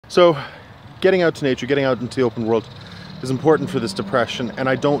So getting out to nature, getting out into the open world is important for this depression, and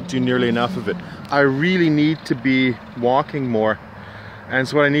I don't do nearly enough of it. I really need to be walking more. And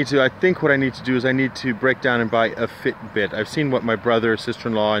so I think what I need to do is I need to break down and buy a Fitbit. I've seen what my brother,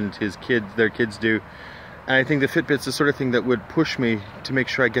 sister-in-law, and their kids do. And I think the Fitbit's the sort of thing that would push me to make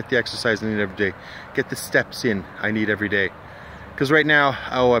sure I get the exercise I need every day. Get the steps in I need every day. Because right now,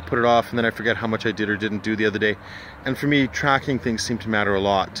 I put it off and then I forget how much I did or didn't do the other day. And for me, tracking things seem to matter a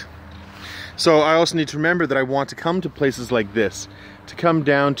lot. So I also need to remember that I want to come to places like this. To come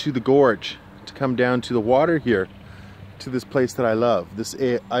down to the gorge. To come down to the water here. To this place that I love, this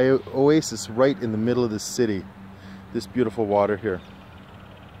oasis right in the middle of this city, this beautiful water here.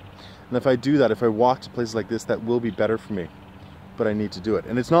 And if I do that, if I walk to places like this, that will be better for me, but I need to do it.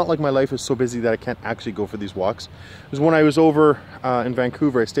 And it's not like my life is so busy that I can't actually go for these walks. Because when I was over in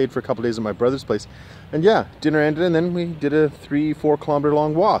Vancouver, I stayed for a couple days at my brother's place, and yeah, dinner ended and then we did a 3-4 kilometer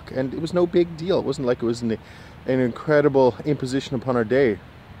long walk, and it was no big deal. It wasn't like it was an incredible imposition upon our day,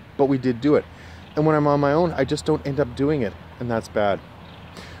 but we did do it. And when I'm on my own, I just don't end up doing it, and that's bad.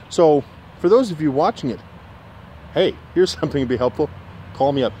 So, for those of you watching it, hey, here's something to be helpful.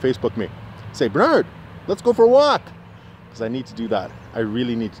 Call me up, Facebook me. Say, Bernard, let's go for a walk. Because I need to do that. I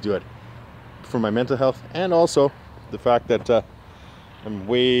really need to do it. For my mental health, and also the fact that I'm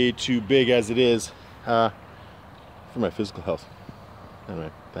way too big as it is for my physical health. Anyway,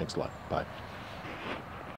 thanks a lot. Bye.